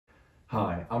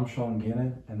Hi, I'm Sean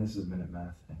Gannon, and this is Minute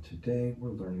Math, and today we're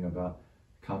learning about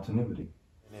continuity.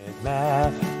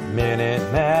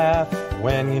 Minute Math,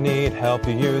 when you need help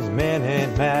you use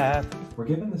Minute Math. We're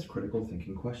given this critical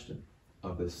thinking question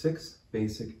of the 6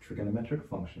 basic trigonometric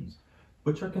functions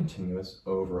which are continuous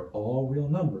over all real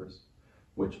numbers,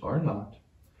 which are not,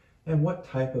 and what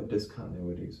type of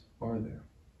discontinuities are there.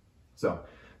 So,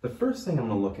 the first thing I'm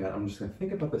going to look at, I'm just going to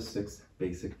think about the 6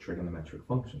 basic trigonometric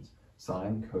functions.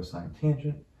 Sine, cosine,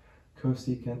 tangent,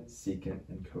 cosecant, secant,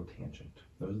 and cotangent.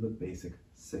 Those are the basic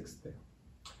 6 there.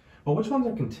 Well, which ones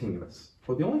are continuous?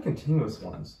 Well, the only continuous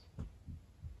ones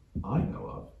I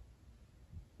know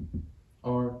of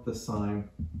are the sine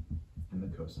and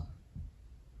the cosine.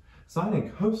 Sine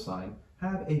and cosine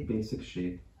have a basic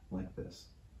shape like this,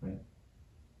 right?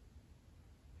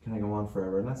 Can I go on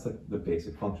forever? And that's the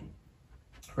basic function.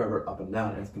 Forever up and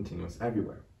down, and it's continuous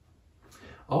everywhere.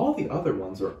 All the other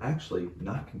ones are actually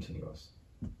not continuous.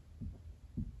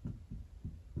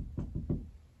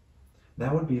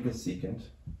 That would be the secant,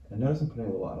 and notice I'm putting a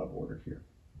little out of order here.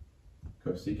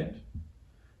 Cosecant,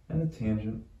 and the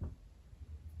tangent,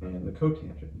 and the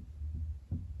cotangent.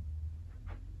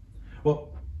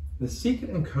 Well, the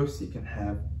secant and cosecant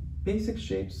have basic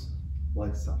shapes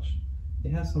like such. They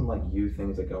have some like U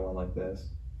things that go on like this,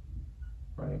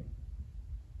 right?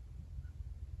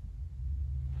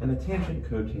 And the tangent and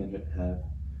cotangent have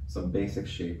some basic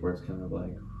shape where it's kind of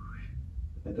like,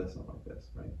 it does something like this,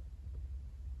 right?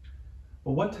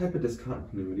 Well, what type of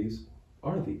discontinuities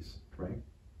are these, right?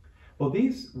 Well,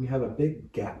 these, we have a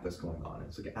big gap that's going on.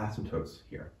 It's like asymptotes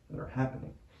here that are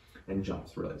happening, and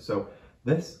jumps really. So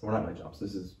this, well, not really jumps,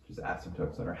 this is just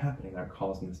asymptotes that are happening that are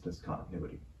causing this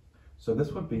discontinuity. So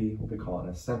this would be what we call an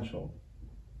essential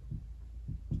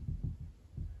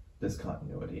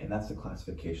discontinuity, and that's the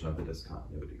classification of the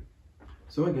discontinuity.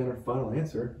 So again, our final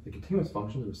answer, the continuous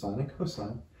functions are sine and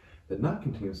cosine. The not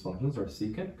continuous functions are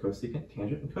secant, cosecant,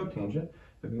 tangent, and cotangent.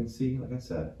 But we can see, like I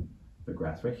said, the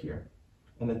graphs right here.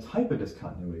 And the type of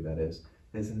discontinuity that is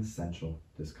an essential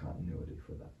discontinuity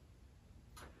for them.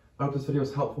 I hope this video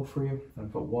was helpful for you, and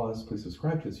if it was, please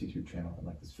subscribe to this YouTube channel and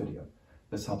like this video.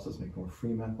 This helps us make more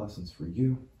free math lessons for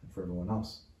you and for everyone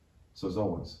else. So as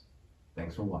always,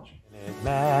 thanks for watching.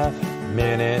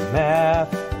 Minute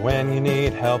Math, when you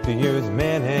need help you use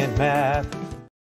Minute Math.